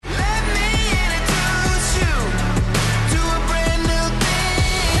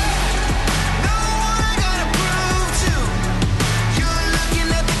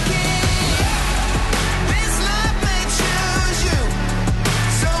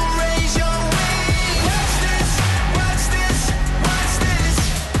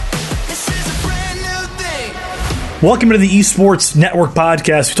Welcome to the Esports Network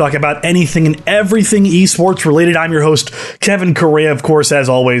podcast. We talk about anything and everything esports related. I'm your host, Kevin Correa. Of course, as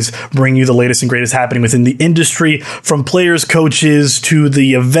always, bringing you the latest and greatest happening within the industry, from players, coaches, to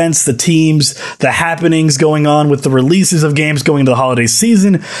the events, the teams, the happenings going on with the releases of games going into the holiday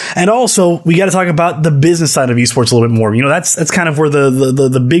season. And also, we got to talk about the business side of esports a little bit more. You know, that's kind of where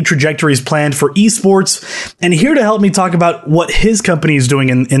the big trajectory is planned for esports. And here to help me talk about what his company is doing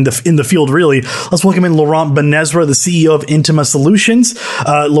in the field, really, let's welcome in Laurent Benezra, the CEO of Intima Solutions.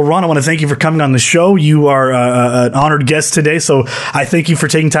 Laurent, I want to thank you for coming on the show. You are an honored guest today, so I thank you for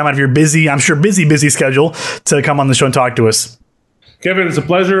taking time out of your busy schedule to come on the show and talk to us. Kevin, it's a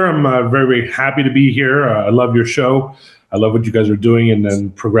pleasure. I'm very, very happy to be here. I love your show. I love what you guys are doing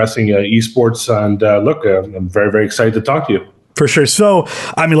and progressing esports. And I'm very, very excited to talk to you. For sure. So,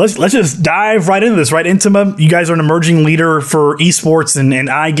 I mean, let's just dive right into this, right? Intima, you guys are an emerging leader for esports and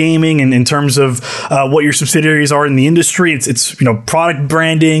iGaming, and in terms of what your subsidiaries are in the industry. It's product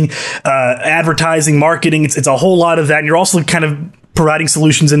branding, advertising, marketing. It's a whole lot of that. And you're also kind of providing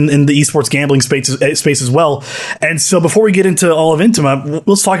solutions in the esports gambling space as well. And so before we get into all of Intima,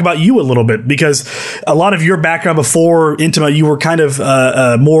 let's talk about you a little bit, because a lot of your background before Intima, you were kind of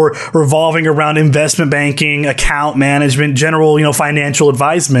more revolving around investment banking, account management, general, financial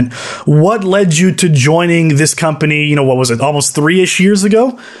advisement. What led you to joining this company, what was it, almost 3-ish years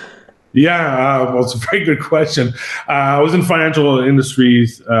ago? Yeah, well, it's a very good question. I was in financial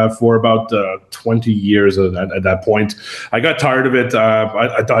industries for about 20 years at that point. I got tired of it.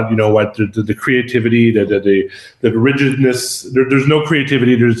 I thought, the creativity, the rigidness, there's no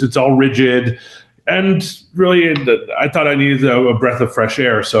creativity. It's all rigid. And really, I thought I needed a breath of fresh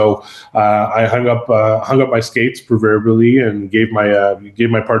air. So I hung up my skates proverbially and gave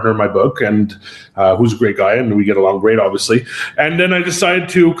my partner my book, and who's a great guy, and we get along great, obviously. And then I decided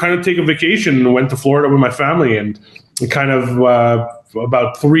to kind of take a vacation and went to Florida with my family. And kind of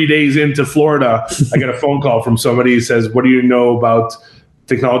about 3 days into Florida, I get a phone call from somebody who says, "What do you know about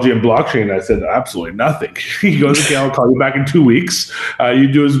technology and blockchain?" I said, "Absolutely nothing." He goes, "Okay, I'll call you back in 2 weeks. You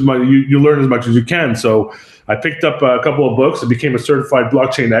do as much, you learn as much as you can." So I picked up a couple of books and became a certified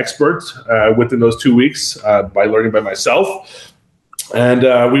blockchain expert within those 2 weeks by learning by myself. And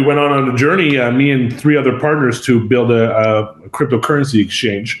we went on a journey, me and 3 other partners, to build a cryptocurrency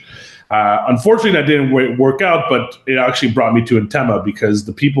exchange. Unfortunately, that didn't work out, but it actually brought me to Intima, because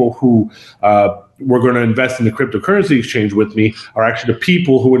the people who were going to invest in the cryptocurrency exchange with me are actually the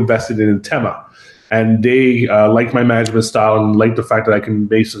people who invested in Intima. And they like my management style and like the fact that I can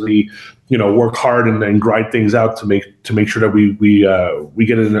basically, work hard and grind things out to make sure that we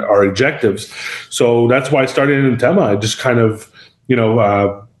get in our objectives. So that's why I started in Intima. I just kind of,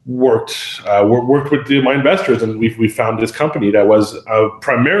 worked with my investors, and we found this company that was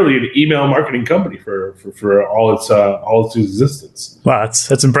primarily an email marketing company for all its existence. Wow,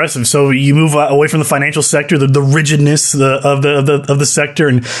 that's impressive. So you move away from the financial sector, the rigidness of the sector,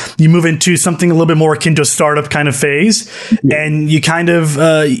 and you move into something a little bit more akin to a startup kind of phase. Yeah. And you kind of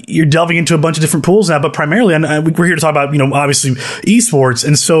you're delving into a bunch of different pools now, but primarily, and we're here to talk about obviously esports.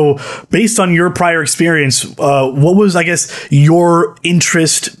 And so, based on your prior experience, what was, I guess, your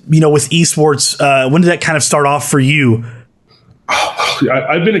interest with esports? When did that kind of start off for you?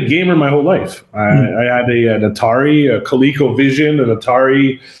 I've been a gamer my whole life. I had an Atari, a ColecoVision, an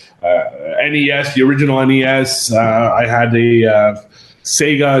Atari, NES, the original NES. I had a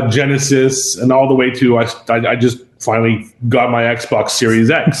Sega Genesis, and all the way to I just finally got my Xbox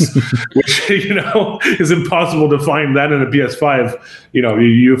Series X, which is impossible to find that in a PS5.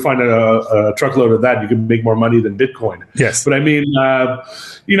 You find a truckload of that, you can make more money than Bitcoin. Yes, but I mean,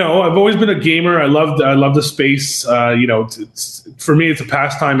 I've always been a gamer. I love the space. It's, for me, it's a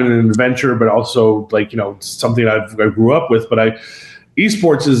pastime and an adventure, but also something I grew up with. But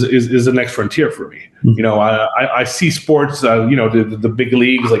esports is the next frontier for me. Mm-hmm. I see sports, the big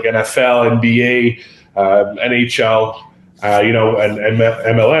leagues like NFL, NBA, NHL, and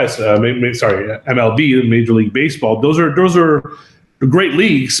MLS, MLB, Major League Baseball. Those are great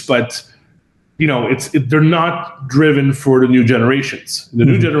leagues, but they're not driven for the new generations. The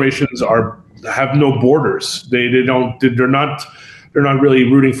new generations have no borders. They're not really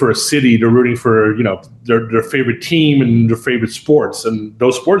rooting for a city. They're rooting for their favorite team and their favorite sports, and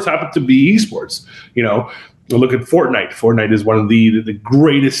those sports happen to be esports. Look at Fortnite. Fortnite is one of the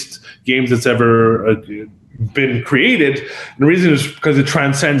greatest games that's ever been created. And the reason is because it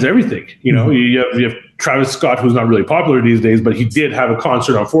transcends everything. You have Travis Scott, who's not really popular these days, but he did have a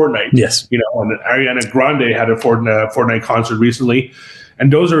concert on Fortnite. Yes. And Ariana Grande had a Fortnite concert recently.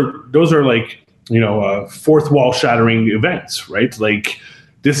 And those are like, fourth wall shattering events, right? Like,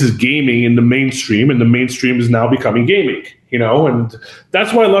 this is gaming in the mainstream, and the mainstream is now becoming gaming, and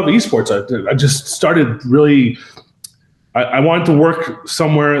that's why I love esports. I just started really, I wanted to work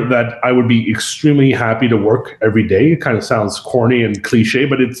somewhere that I would be extremely happy to work every day. It kind of sounds corny and cliche,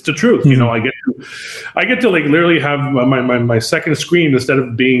 but it's the truth. I get to like literally have my second screen, instead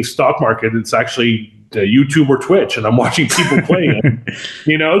of being stock market, it's actually YouTube or Twitch, and I'm watching people playing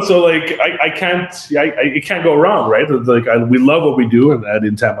it. So like it can't go wrong, right? Like we love what we do at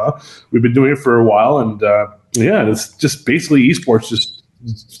Intema. We've been doing it for a while, and it's just basically esports.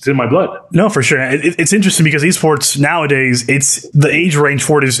 It's in my blood. No, for sure. It's interesting because esports nowadays, the age range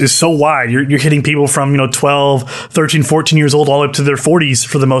for it is so wide. You're hitting people from 12, 13, 14 years old all up to their 40s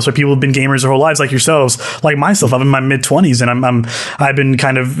for the most part. People have been gamers their whole lives, like yourselves, like myself. I'm in my mid 20s, and I've been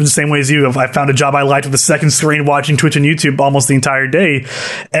kind of the same way as you. I found a job I liked with a second screen, watching Twitch and YouTube almost the entire day.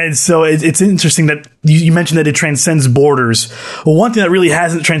 And so it's interesting that you mentioned that it transcends borders. Well, one thing that really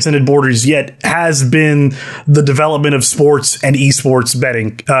hasn't transcended borders yet has been the development of sports and esports betting.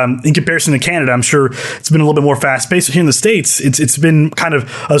 In comparison to Canada, I'm sure it's been a little bit more fast-paced. Here in the States, it's been kind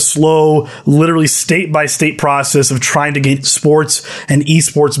of a slow, literally state-by-state process of trying to get sports and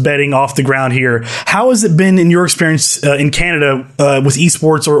esports betting off the ground here. How has it been in your experience in Canada with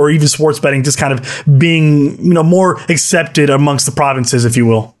esports or even sports betting just kind of being more accepted amongst the provinces, if you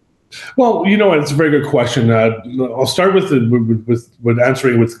will? Well, it's a very good question. I'll start with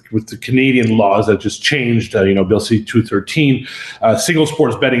answering with the Canadian laws that just changed. Bill C-213, single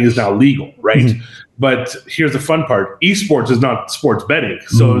sports betting is now legal, right? Mm-hmm. But here's the fun part: esports is not sports betting,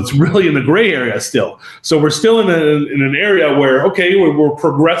 so it's really in the gray area still. So we're still in an area where we're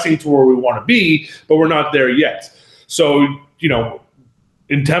progressing to where we want to be, but we're not there yet. So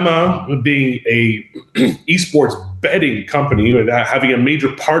Intema being a esports betting company, having a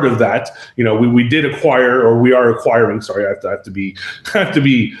major part of that, we did acquire, or we are acquiring. Sorry, I have to be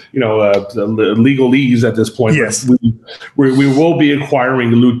legalese at this point. Yes, we will be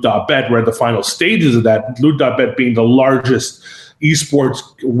acquiring Loot.bet. We're at the final stages of that. Loot.bet being the largest esports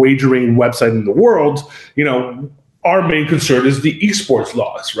wagering website in the world. Our main concern is the esports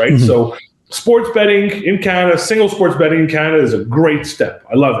laws, right? Mm-hmm. So sports betting in Canada, single sports betting in Canada is a great step.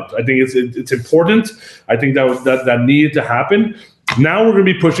 I love it. I think it's important. I think that needed to happen. Now we're going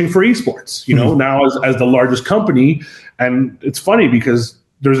to be pushing for esports, now as the largest company. And it's funny because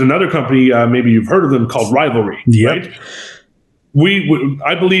there's another company, maybe you've heard of them, called Rivalry, right?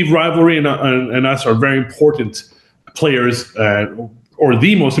 I believe Rivalry and us are very important players, or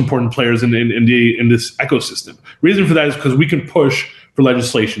the most important players in this ecosystem. Reason for that is because we can push for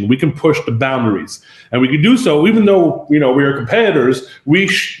legislation. We can push the boundaries, and we can do so even though we are competitors. We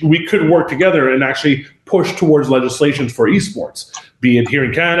could work together and actually push towards legislation for esports, be it here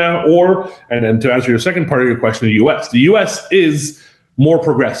in Canada and then to answer your second part of your question, the U.S. The U.S. is more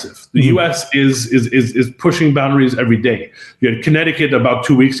progressive. The U.S. is pushing boundaries every day. You had Connecticut about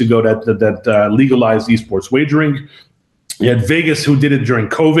 2 weeks ago that legalized esports wagering. You had Vegas, who did it during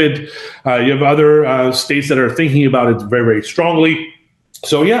COVID. You have other states that are thinking about it very, very strongly.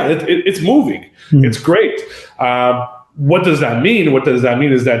 So it's moving. Mm-hmm. It's great. What does that mean? What does that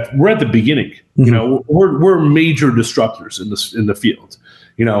mean is that we're at the beginning. Mm-hmm. We're major disruptors in the field.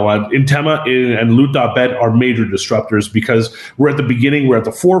 Intema and Loot.bet are major disruptors because we're at the beginning. We're at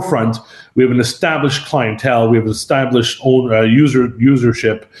the forefront. We have an established clientele. We have established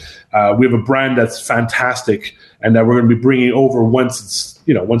usership. We have a brand that's fantastic, and that we're going to be bringing over once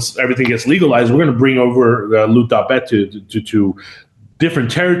everything gets legalized. We're going to bring over Loot.bet to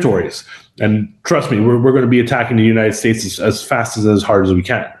different territories. And trust me, we're going to be attacking the United States as fast as hard as we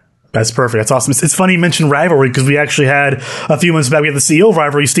can. That's perfect. That's awesome. It's funny you mentioned Rivalry because we actually had a few months back, we had the CEO of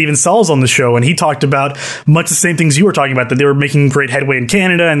Rivalry, Steven Sauls, on the show, and he talked about much the same things you were talking about, that they were making great headway in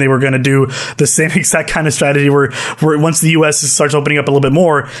Canada and they were going to do the same exact kind of strategy where once the U.S. starts opening up a little bit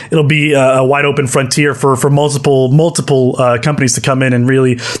more, it'll be a wide open frontier for multiple companies to come in and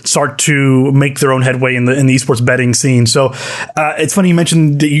really start to make their own headway in the esports betting scene. So it's funny you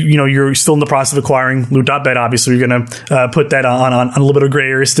mentioned that you're still in the process of acquiring Loot.bet. Obviously, you're going to put that on a little bit of gray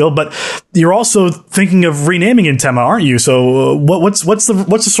area still, but you're also thinking of renaming Intema, aren't you? So what's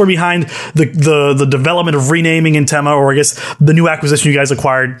the story behind the development of renaming Intema, or I guess the new acquisition you guys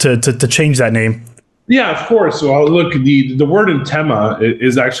acquired to change that name? Yeah, of course. Well, look, the word Intema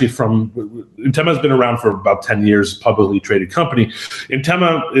is actually Intema has been around for about 10 years, publicly traded company.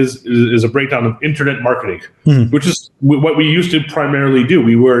 Intema is a breakdown of internet marketing, which is what we used to primarily do.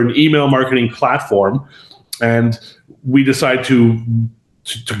 We were an email marketing platform, and we decided to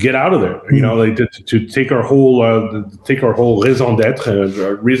to get out of there, you know, like to take our whole raison d'être,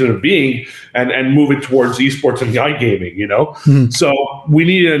 our reason of being, and move it towards esports and iGaming, you know. So we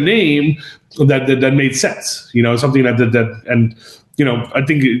needed a name that made sense, you know, something that and you know, I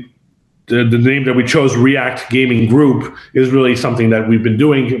think the name that we chose, React Gaming Group, is really something that we've been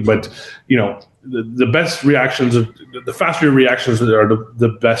doing, but you know, the best reactions, the faster reactions are the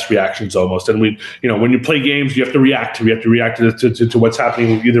best reactions almost. And we, you know, when you play games, you have to react. We have to react to what's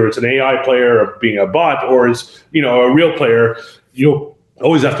happening. Either it's an AI player or being a bot, or it's, you know, a real player. You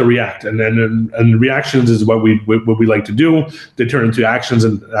always have to react, and reactions is what we like to do. They turn into actions,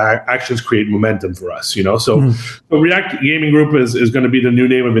 and actions create momentum for us. You know, so React Gaming Group is going to be the new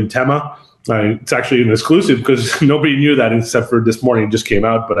name of Intema. It's actually an exclusive because nobody knew that except for this morning. It just came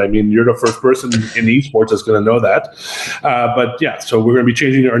out. But I mean, you're the first person in esports that's going to know that. But yeah, so we're going to be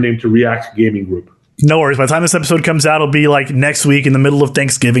changing our name to React Gaming Group. No worries. By the time this episode comes out, it'll be like next week in the middle of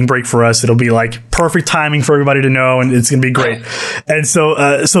Thanksgiving break for us. It'll be like perfect timing for everybody to know, and it's going to be great. And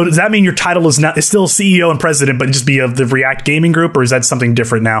so, so does that mean your title is still CEO and president, but just be of the React Gaming Group, or is that something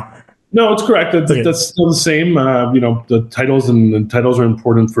different now? No, it's correct. That's still the same. You know, the titles are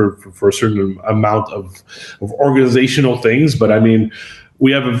important for a certain amount of organizational things. But I mean,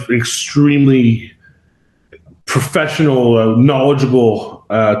 we have an extremely professional, knowledgeable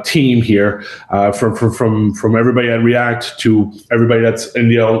team here, from everybody at React to everybody that's in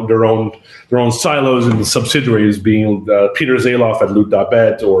their own silos and the subsidiaries, being Peter Zaloff at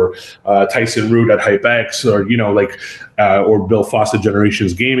Loot.bet, or Tyson Root at HypeX, or you know, like or Bill Fawcett,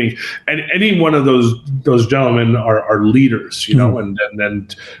 Generations Gaming, and any one of those gentlemen are leaders, you know,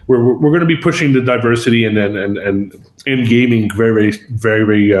 and we're going to be pushing the diversity and in gaming very, very,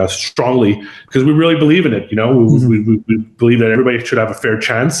 very strongly, because we really believe in it. You know, we believe that everybody should have a fair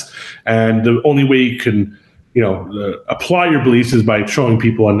chance, and the only way you can, you know, apply your beliefs is by showing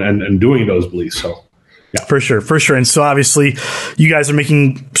people and doing those beliefs. So. Yeah. For sure. And so obviously you guys are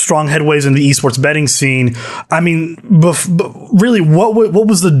making strong headways in the esports betting scene. I mean, really, what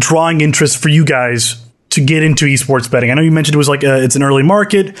was the drawing interest for you guys to get into esports betting? I know you mentioned it was like it's an early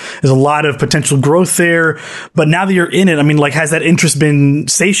market. There's a lot of potential growth there. But now that you're in it, I mean, like, has that interest been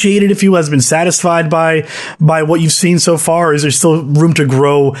satiated, if you will? Has been satisfied by what you've seen so far? Or is there still room to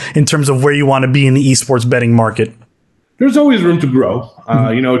grow in terms of where you want to be in the esports betting market? There's always room to grow.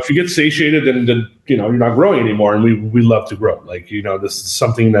 You know, if you get satiated, then you know, you're not growing anymore. And we love to grow. Like, you know, this is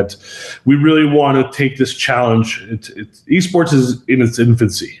something that we really want to take this challenge. Esports is in its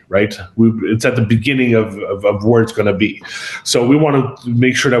infancy, right? It's at the beginning of where it's going to be. So we want to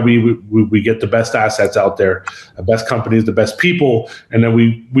make sure that we get the best assets out there, the best companies, the best people, and then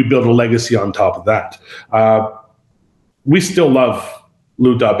we build a legacy on top of that. We still love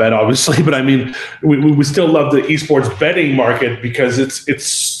Loot.bet, obviously, but I mean, we still love the esports betting market because it's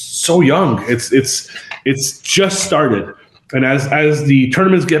so young. It's just started, and as the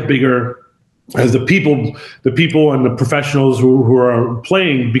tournaments get bigger, as the people and the professionals who are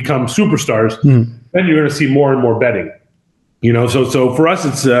playing become superstars, then you're going to see more and more betting. You know, so for us,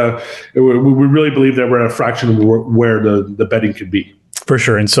 it's we really believe that we're at a fraction of where the betting could be. For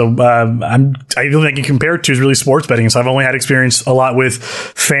sure. And so I don't think I can compare it to is really sports betting. So I've only had experience a lot with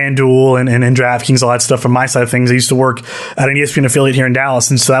FanDuel and DraftKings, all that stuff from my side of things. I used to work at an ESPN affiliate here in Dallas.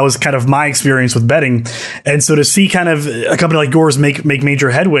 And so that was kind of my experience with betting. And so to see kind of a company like yours make major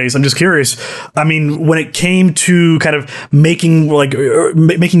headways, I'm just curious. I mean, when it came to kind of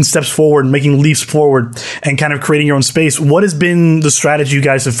making steps forward, making leaps forward and kind of creating your own space, what has been the strategy you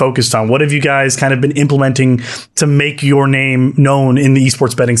guys have focused on? What have you guys kind of been implementing to make your name known in the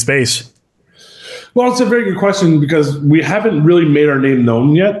esports betting space? Well, it's a very good question because we haven't really made our name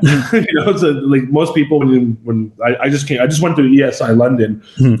known yet. You know, so like most people, when I just went to ESI London,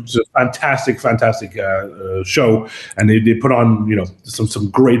 which is a fantastic show, and they put on, you know, some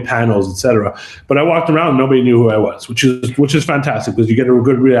great panels, etc. But I walked around, and nobody knew who I was, which is fantastic because you get a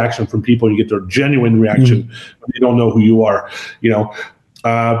good reaction from people, you get their genuine reaction when they don't know who you are. You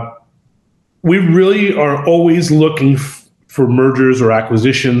know, we really are always looking for mergers or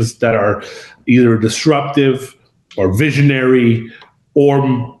acquisitions that are either disruptive or visionary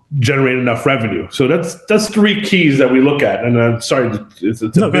or generate enough revenue. So that's three keys that we look at. And I'm sorry, it's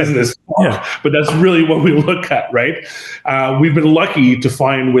a business talk, but that's really what we look at, right? We've been lucky to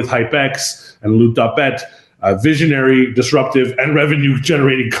find with HypeX and Loot.bet visionary, disruptive, and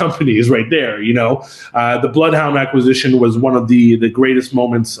revenue-generating companies right there. You know, the Bloodhound acquisition was one of the greatest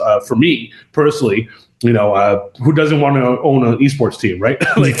moments for me personally. You know, who doesn't want to own an esports team, right?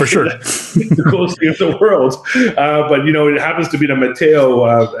 Like, for sure. The coolest thing in the world. But, you know, it happens to be that Matteo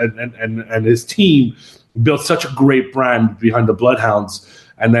and his team built such a great brand behind the Bloodhounds.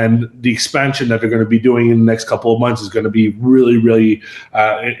 And then the expansion that they're going to be doing in the next couple of months is going to be really, really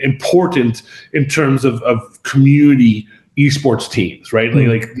important in terms of community esports teams, right?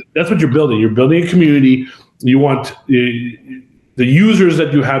 Like that's what you're building. You're building a community. You want the users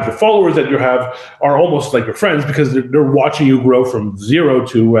that you have, the followers that you have, are almost like your friends because they're watching you grow from 0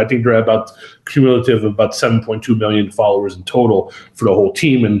 to, I think they're about cumulative of about 7.2 million followers in total for the whole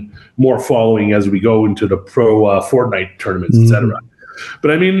team, and more following as we go into the pro Fortnite tournaments, etc.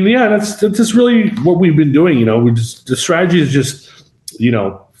 But I mean, yeah, that's just really what we've been doing. You know, the strategy is just, you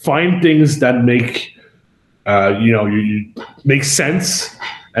know, find things that make, you make sense.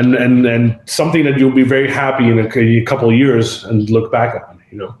 And something that you'll be very happy in a couple of years and look back on,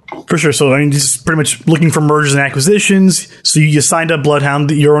 you know. For sure. So, I mean, just pretty much looking for mergers and acquisitions. So you signed up Bloodhound,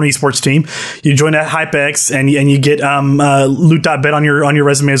 your own esports team. You joined at HypeX, and you get Loot.bet on your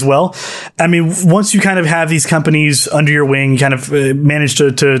resume as well. I mean, once you kind of have these companies under your wing, you kind of manage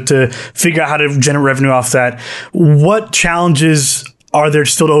to figure out how to generate revenue off that. What challenges are there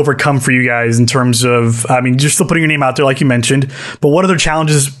still to overcome for you guys in terms of, I mean, you're still putting your name out there, like you mentioned, but what other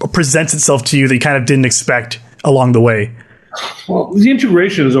challenges presents itself to you that you kind of didn't expect along the way? Well, the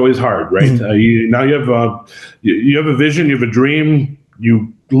integration is always hard, right? Mm-hmm. You have a vision, you have a dream,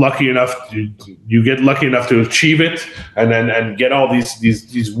 you get lucky enough to achieve it, and get all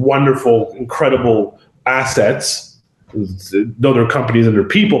these wonderful, incredible assets. Though they're companies and they're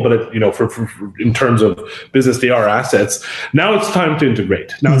people, but for in terms of business, they are assets. Now it's time to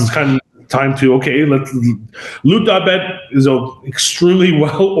integrate. Now it's kind of time to let's Loot.bet is an extremely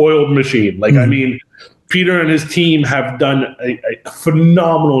well-oiled machine. Like I mean, Peter and his team have done a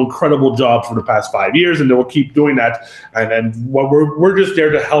phenomenal, incredible job for the past 5 years, and they will keep doing that. And we're just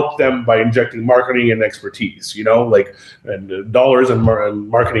there to help them by injecting marketing and expertise, and dollars and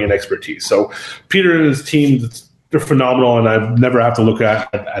marketing and expertise. So Peter and his team, they're phenomenal, and I've never have to look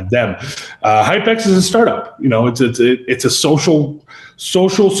at them. HypeX is a startup. It's a social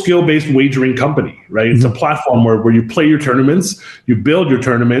skill-based wagering company, right? Mm-hmm. It's a platform where you play your tournaments, you build your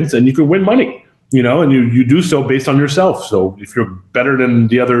tournaments, and you can win money, and you do so based on yourself. So if you're better than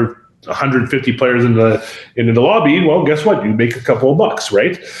the other 150 players in the lobby, well, guess what? You make a couple of bucks,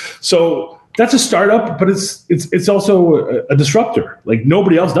 right? So that's a startup, but it's also a disruptor. Like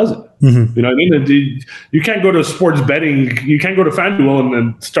nobody else does it. Mm-hmm. You know what I mean? You can't go to sports betting. You can't go to FanDuel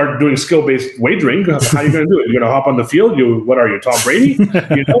and start doing skill-based wagering. How are you going to do it? You're going to hop on the field? What are you, Tom Brady?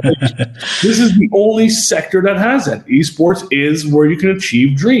 This is the only sector that has it. Esports is where you can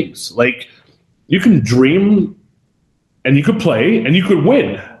achieve dreams. Like you can dream, and you could play, and you could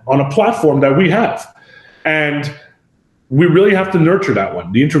win on a platform that we have, and we really have to nurture that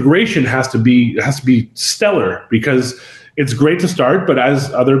one. The integration has to be stellar, because it's great to start, but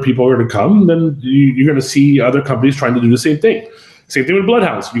as other people are to come, then you're going to see other companies trying to do the same thing. Same thing with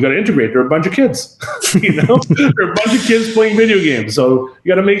Bloodhounds. You got to integrate. They're a bunch of kids. They're a bunch of kids playing video games. So you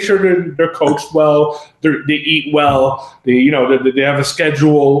got to make sure they're coached well. They eat well. They have a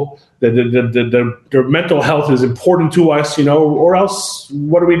schedule. Their mental health is important to us. Or else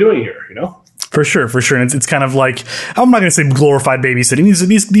what are we doing here? For sure. And it's kind of like, I'm not going to say glorified babysitting.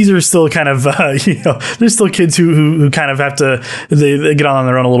 These are still kind of, there's still kids who kind of have to, they get on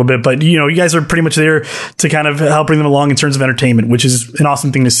their own a little bit. But, you guys are pretty much there to kind of help bring them along in terms of entertainment, which is an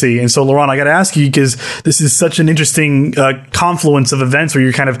awesome thing to see. And so, Laurent, I got to ask you, because this is such an interesting confluence of events where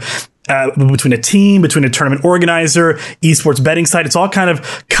you're kind of between a team, between a tournament organizer, esports betting site, it's all kind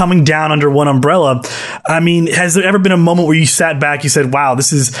of coming down under one umbrella. I mean, has there ever been a moment where you sat back, you said, wow,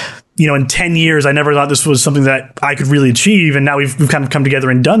 this is, in 10 years, I never thought this was something that I could really achieve, and now we've kind of come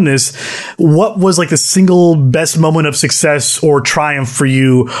together and done this. What was like the single best moment of success or triumph for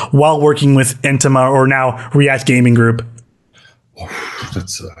you while working with Entima, or now React Gaming Group?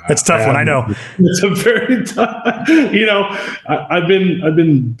 That's a tough one. I know. It's a very tough. I've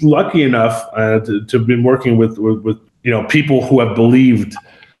been lucky enough to have been working with people who have believed,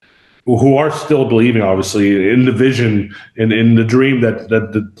 who are still believing, obviously, in the vision, in the dream that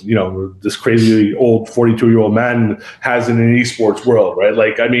this crazy old 42-year-old man has in an esports world, right?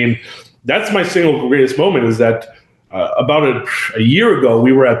 Like, I mean, that's my single greatest moment. Is that about a year ago,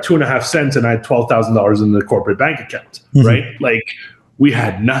 we were at 2.5 cents, and I had $12,000 in the corporate bank account, mm-hmm. right? Like, we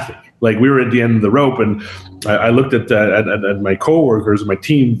had nothing. Like, we were at the end of the rope, and I looked at my coworkers, my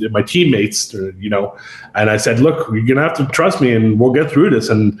teammates, and I said, "Look, you're gonna have to trust me, and we'll get through this.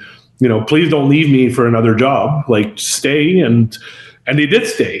 And please don't leave me for another job. Like, stay." And they did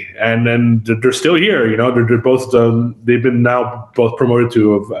stay, and then they're still here. They're both they've been now both promoted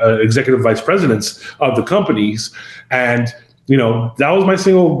to executive vice presidents of the companies, and that was my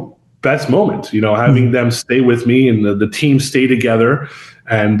single best moment, having them stay with me and the team stay together.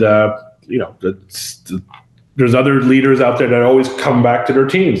 And, there's other leaders out there that always come back to their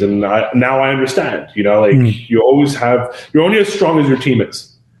teams. And now I understand, you're only as strong as your team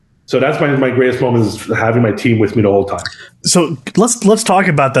is. So that's my greatest moment, is having my team with me the whole time. So let's talk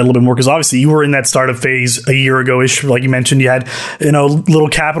about that a little bit more, because obviously you were in that startup phase a year ago-ish. Like you mentioned, you had little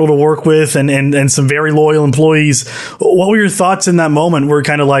capital to work with and some very loyal employees. What were your thoughts in that moment? We're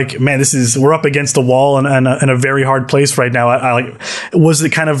kind of like, man, we're up against the wall and a very hard place right now. Was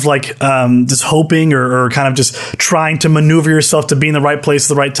it kind of like just hoping or kind of just trying to maneuver yourself to be in the right place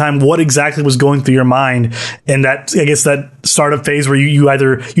at the right time? What exactly was going through your mind in that, I guess, that startup phase where you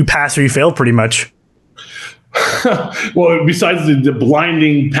either you passed or you failed pretty much? Well, besides the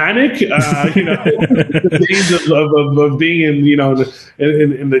blinding panic, the days of being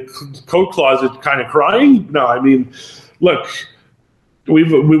in the coat closet, kind of crying. No, I mean, look, we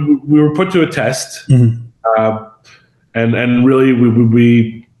were put to a test, and really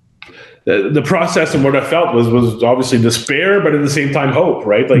we the process and what I felt was obviously despair, but at the same time hope,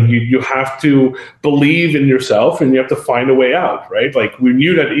 right? Like you have to believe in yourself and you have to find a way out, right? Like we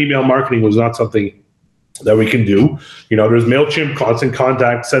knew that email marketing was not something that we can do. There's MailChimp, Constant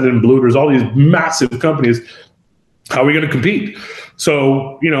Contact, Sendinblue, there's all these massive companies. How are we going to compete?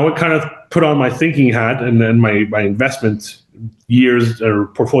 So, it kind of put on my thinking hat and then my investment years or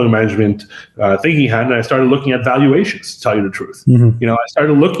portfolio management thinking hat, and I started looking at valuations, to tell you the truth. I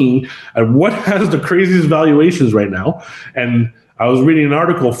started looking at what has the craziest valuations right now. And I was reading an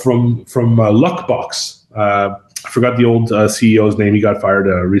article from Luckbox. I forgot the old CEO's name. He got fired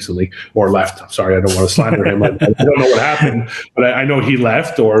recently, or left. I'm sorry, I don't want to slander him. I don't know what happened, but I know he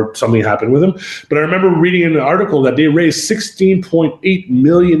left or something happened with him. But I remember reading in an article that they raised $16.8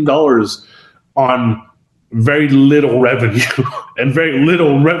 million on very little revenue and very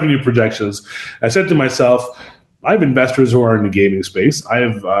little revenue projections. I said to myself, I have investors who are in the gaming space. I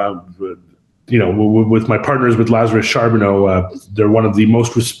have with my partners with Lazarus Charbonneau, they're one of the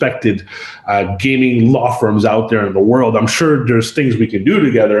most respected gaming law firms out there in the world. I'm sure there's things we can do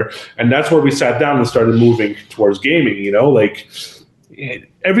together. And that's where we sat down and started moving towards gaming. Like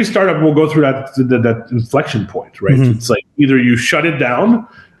every startup will go through that inflection point, right? It's like either you shut it down,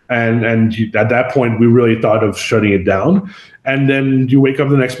 and at that point we really thought of shutting it down. And then you wake up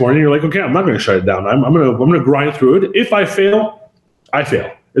the next morning and you're like, okay, I'm not going to shut it down. I'm going to grind through it. If I fail, I fail.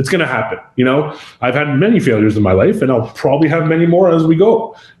 It's going to happen. I've had many failures in my life, and I'll probably have many more as we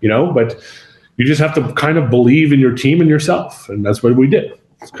go, but you just have to kind of believe in your team and yourself. And that's what we did.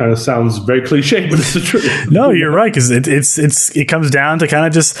 It kind of sounds very cliche, but it's the truth. No, you're right. Cause it comes down to kind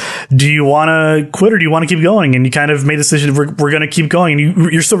of just, do you want to quit or do you want to keep going? And you kind of made the decision, we're going to keep going.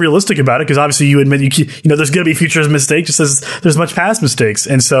 And you're still realistic about it. Cause obviously you admit, there's going to be future mistakes, just as there's much past mistakes.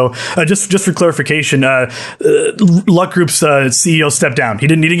 And so, just for clarification, Luck Group's CEO stepped down. He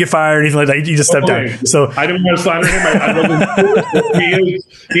didn't get fired or anything like that. He just stepped down. So I didn't want to slander him. I wasn't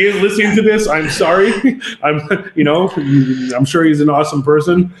he is listening to this. I'm sorry. I'm sure he's an awesome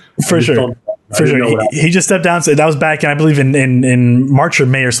person. For sure. He just stepped down. So that was back, I believe, in March or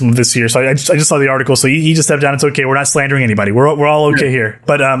May or something this year. So I just saw the article. So he just stepped down. It's okay. We're not slandering anybody. We're all okay here.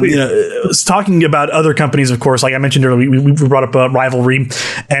 But talking about other companies, of course, like I mentioned earlier, we brought up Rivalry,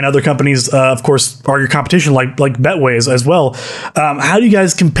 and other companies, of course, are your competition, like Betway as well. How do you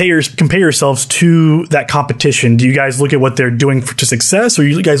guys compare yourselves to that competition? Do you guys look at what they're doing to success, or are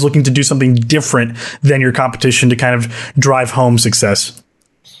you guys looking to do something different than your competition to kind of drive home success?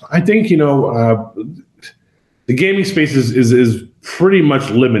 I think, the gaming space is pretty much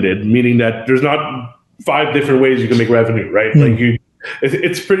limited, meaning that there's not 5 different ways you can make revenue, right? Like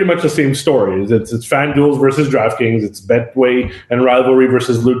it's pretty much the same story. It's FanDuel versus DraftKings. It's Betway and Rivalry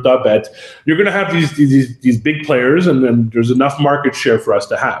versus Loot.bet. You're going to have these big players, and then there's enough market share for us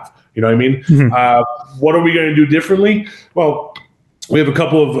to have. You know what I mean? What are we going to do differently? Well, we have a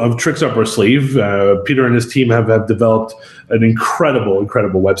couple of tricks up our sleeve. Peter and his team have developed an incredible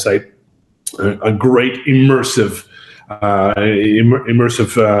website, a great immersive,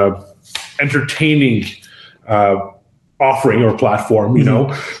 entertaining offering or platform.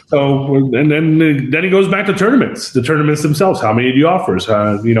 So and then it goes back to tournaments. The tournaments themselves. How many do you offer?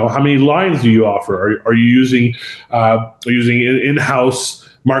 How many lines do you offer? Are you using in-house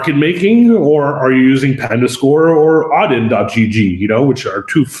market making, or are you using PandaScore or Oddin.gg, which are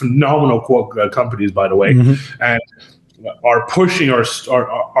 2 phenomenal companies, by the way, and are pushing our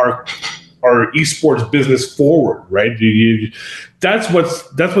esports business forward, right? That's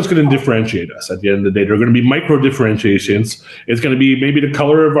what's going to differentiate us at the end of the day. There are going to be micro differentiations. It's going to be maybe the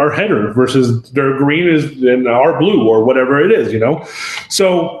color of our header versus their green is and our blue, or whatever it is,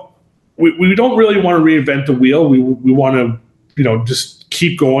 So we don't really want to reinvent the wheel. We want to, just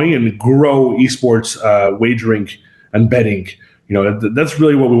keep going and grow esports wagering and betting. That's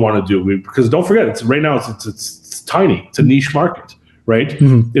really what we want to do. Because don't forget, right now it's tiny. It's a niche market, right?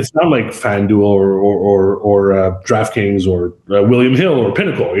 Mm-hmm. It's not like FanDuel or DraftKings or William Hill or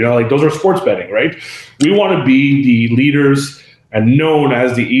Pinnacle. Those are sports betting, right? We want to be the leaders and known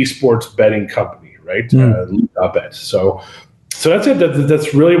as the esports betting company, right? League.bet. So that's it.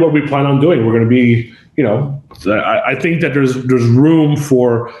 That's really what we plan on doing. We're going to be, I think that there's room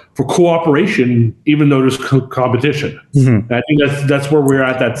for cooperation, even though there's competition. Mm-hmm. And I think that's where we're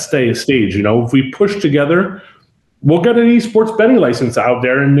at that stage. If we push together, we'll get an esports betting license out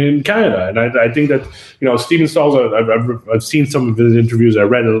there in Canada. And I think that, Steven Stahls, I've seen some of his interviews. I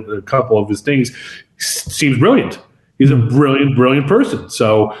read a couple of his things. Seems brilliant. He's a brilliant person.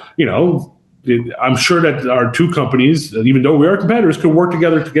 So, I'm sure that our two companies, even though we are competitors, could work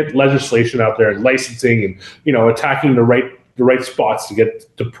together to get legislation out there and licensing and, attacking the right spots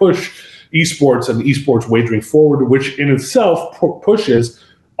to push esports and esports wagering forward, which in itself pushes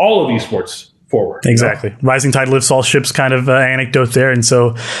all of esports forward. Exactly. Rising tide lifts all ships kind of anecdote there. And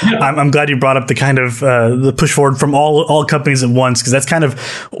so I'm glad you brought up the kind of the push forward from all companies at once, because that's kind of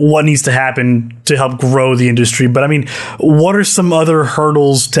what needs to happen to help grow the industry. But I mean, what are some other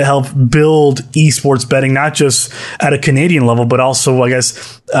hurdles to help build esports betting, not just at a Canadian level, but also, I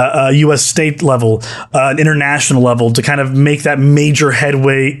guess, a U.S. state level, an international level, to kind of make that major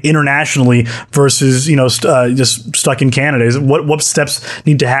headway internationally versus, just stuck in Canada? What steps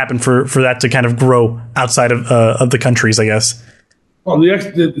need to happen for that to kind of grow outside of the countries, I guess? Well,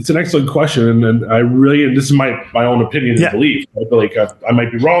 it's an excellent question, and I really, and this is my own opinion and belief. I feel like I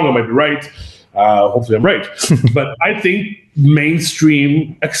might be wrong, I might be right. Hopefully, I'm right. But I think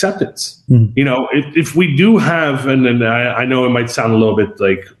mainstream acceptance. If we do have, and I know it might sound a little bit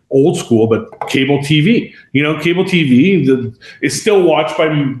like old school, but cable TV. Cable TV is still watched by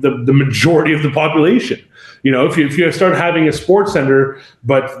the majority of the population. If you start having a sports center,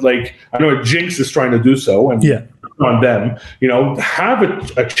 but like I know Jinx is trying to do so, and on them,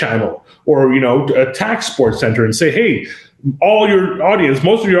 have a channel or attack Sports Center and say, hey, all your audience,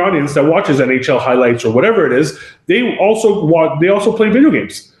 most of your audience that watches NHL highlights or whatever it is, they also play video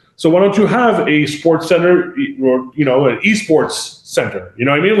games. So why don't you have a sports center or an esports center? You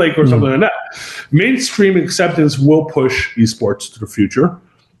know what I mean, or something like that. Mainstream acceptance will push esports to the future.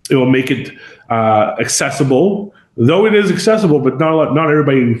 It will make it accessible, though it is accessible, but not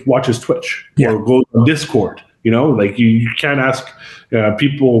everybody watches Twitch or goes on Discord. You can't ask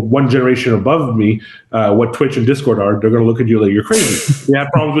people one generation above me what Twitch and Discord are. They're going to look at you like you're crazy. They have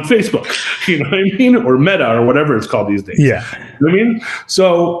problems with Facebook, you know what I mean? Or Meta or whatever it's called these days. Yeah. You know what I mean?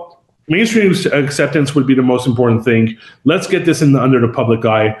 So mainstream acceptance would be the most important thing. Let's get this under the public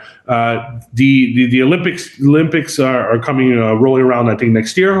eye. The Olympics are coming, rolling around, I think,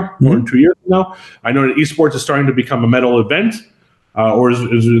 next year or in 2 years from now. I know that esports is starting to become a medal event. Or is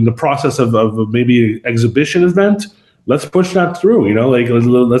in the process of maybe an exhibition event. Let's push that through,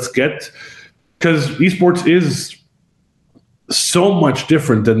 let's get, because esports is so much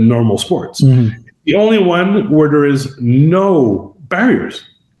different than normal sports. Mm-hmm. The only one where there is no barriers.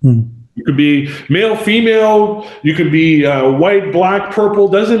 Mm-hmm. You could be male, female, you could be white, black, purple,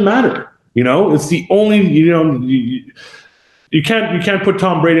 doesn't matter. It's the only, you can't put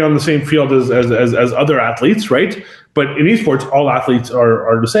Tom Brady on the same field as other athletes, right? But in esports, all athletes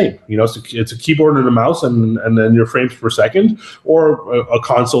are the same. It's a keyboard and a mouse, and then your frames per second, or a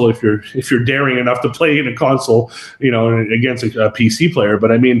console if you're daring enough to play in a console, against a PC player.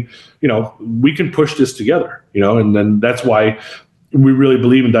 But I mean, we can push this together, and then that's why we really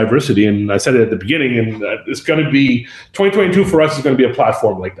believe in diversity. And I said it at the beginning, and it's going to be 2022 for us is going to be a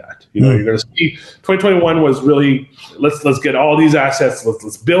platform like that. You're going to see 2021 was really let's get all these assets,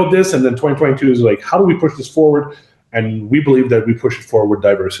 let's build this, and then 2022 is like, how do we push this forward? And we believe that we push it forward with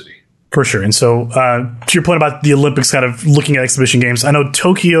diversity. For sure. And so to your point about the Olympics kind of looking at exhibition games, I know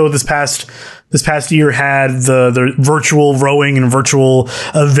Tokyo this past year had the virtual rowing and virtual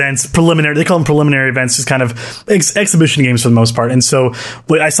events, they call them preliminary events, just kind of exhibition games for the most part. And so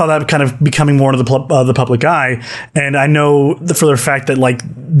I saw that kind of becoming more into the public eye. And I know for the fact that like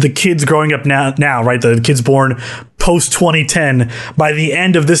the kids growing up now, right? The kids born post 2010, by the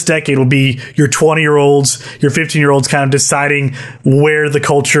end of this decade will be your 20-year-olds, your 15-year-olds kind of deciding where the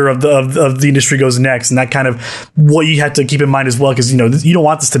culture of the industry goes next. And that kind of what you have to keep in mind as well, because, you don't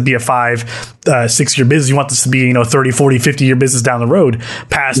want this to be a 5-6 year business. You want this to be, 30, 40, 50 year business down the road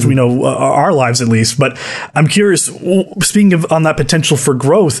past, our lives at least. But I'm curious, speaking of on that potential for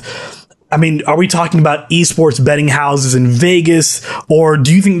growth, I mean, are we talking about esports betting houses in Vegas, or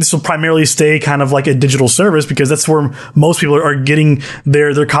do you think this will primarily stay kind of like a digital service, because that's where most people are getting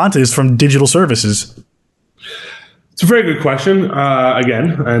their content is from digital services? It's a very good question.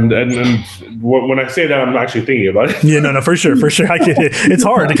 Again, and when I say that, I'm actually thinking about it. Yeah, no, for sure. I get it. It's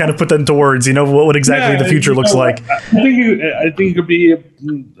hard to kind of put that into words. What exactly the future looks like. I think it could be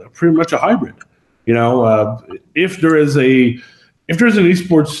pretty much a hybrid. If there is an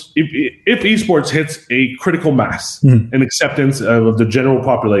esports, if esports hits a critical mass and acceptance of the general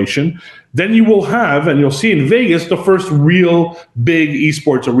population, then you will have, and you'll see in Vegas, the first real big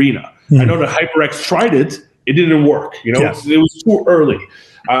esports arena. I know that HyperX tried it. It didn't work. It was too early.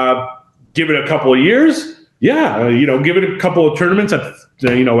 Give it a couple of years. Yeah. Give it a couple of tournaments. I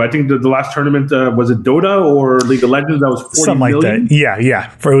think the last tournament, was it Dota or League of Legends? That was 40 something million. Like that.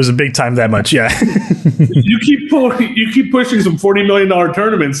 Yeah. It was a big time that much. Yeah. You keep pushing some $40 million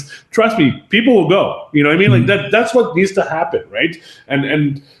tournaments. Trust me, people will go. You know what I mean? Like that's what needs to happen. Right.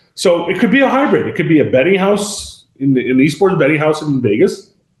 And so it could be a hybrid. It could be a betting house in the esports betting house in Vegas.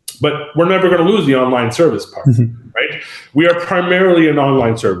 But we're never going to lose the online service part, right? We are primarily an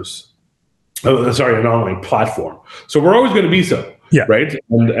online service. An online platform. So we're always going to be so, right?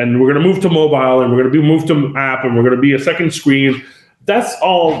 And we're going to move to mobile, and we're going to move to app, and we're going to be a second screen. That's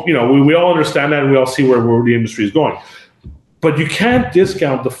all, we all understand that, and we all see where the industry is going. But you can't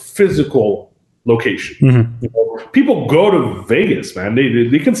discount the physical location. People go to Vegas, man.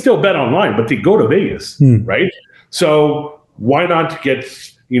 They can still bet online, but they go to Vegas, right? So why not get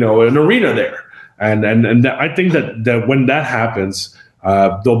an arena there? And I think that when that happens,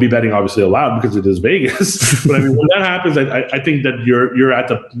 they'll be betting obviously allowed because it is Vegas. But I mean, when that happens, I think that you're at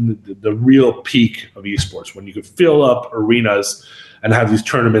the real peak of esports, when you can fill up arenas and have these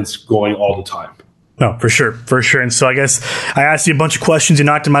tournaments going all the time. No, for sure. And so I guess I asked you a bunch of questions. You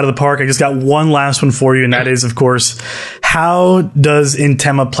knocked them out of the park. I just got one last one for you, and that is, of course, how does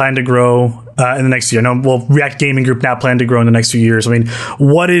Intema plan to grow in the next year? React Gaming Group now plan to grow in the next few years. I mean,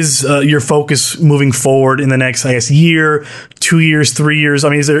 what is your focus moving forward in the next, I guess, year, 2 years, 3 years? I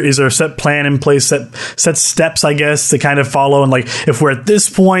mean, is there a set plan in place, set steps, I guess, to kind of follow? And like, if we're at this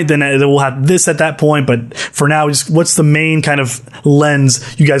point, then we'll have this at that point. But for now, just what's the main kind of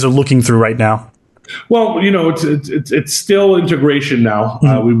lens you guys are looking through right now? Well, it's still integration now.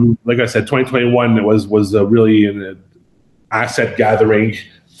 We, like I said, 2021 was really an asset gathering,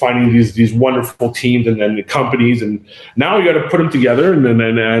 finding these wonderful teams and then the companies, and now you got to put them together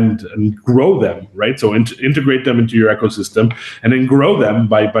and grow them, right? So integrate them into your ecosystem, and then grow them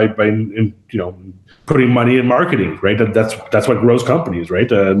by putting money in marketing, right? That's what grows companies,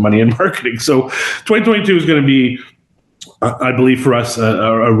 right? Money in marketing. So 2022 is going to be, I believe, for us,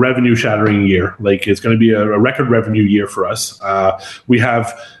 a revenue-shattering year. Like, it's going to be a record revenue year for us. We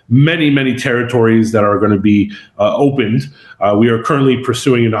have many territories that are going to be opened. We are currently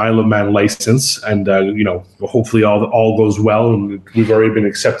pursuing an Isle of Man license, and hopefully all goes well. And we've already been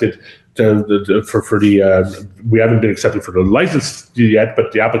accepted we haven't been accepted for the license yet,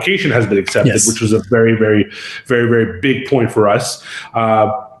 but the application has been accepted, yes, which was a very, very, very, very big point for us.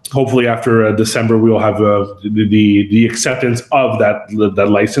 Hopefully after December, we will have the acceptance of that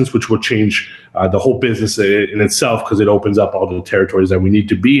license, which will change the whole business in itself, because it opens up all the territories that we need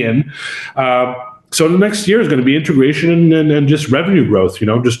to be in. So the next year is going to be integration and just revenue growth.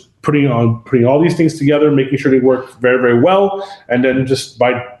 Just putting all these things together, making sure they work very, very well, and then just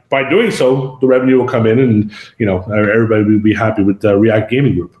by doing so, the revenue will come in, and everybody will be happy with the React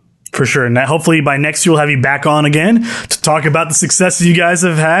Gaming Group. For sure. And hopefully by next year, we'll have you back on again to talk about the successes you guys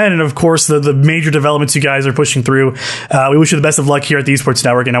have had, and of course, the major developments you guys are pushing through. We wish you the best of luck here at the Esports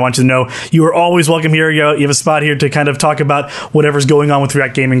Network, and I want you to know you are always welcome here. You have a spot here to kind of talk about whatever's going on with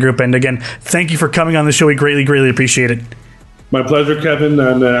React Gaming Group. And again, thank you for coming on the show. We greatly appreciate it. My pleasure, Kevin.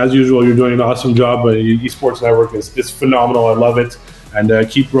 And as usual, you're doing an awesome job. Esports Network is phenomenal. I love it. And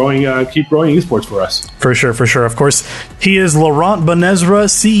keep growing esports for us. For sure. Of course, he is Laurent Bonezra,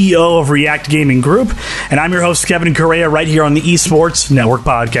 CEO of React Gaming Group. And I'm your host, Kevin Correa, right here on the Esports Network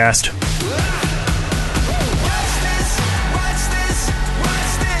podcast.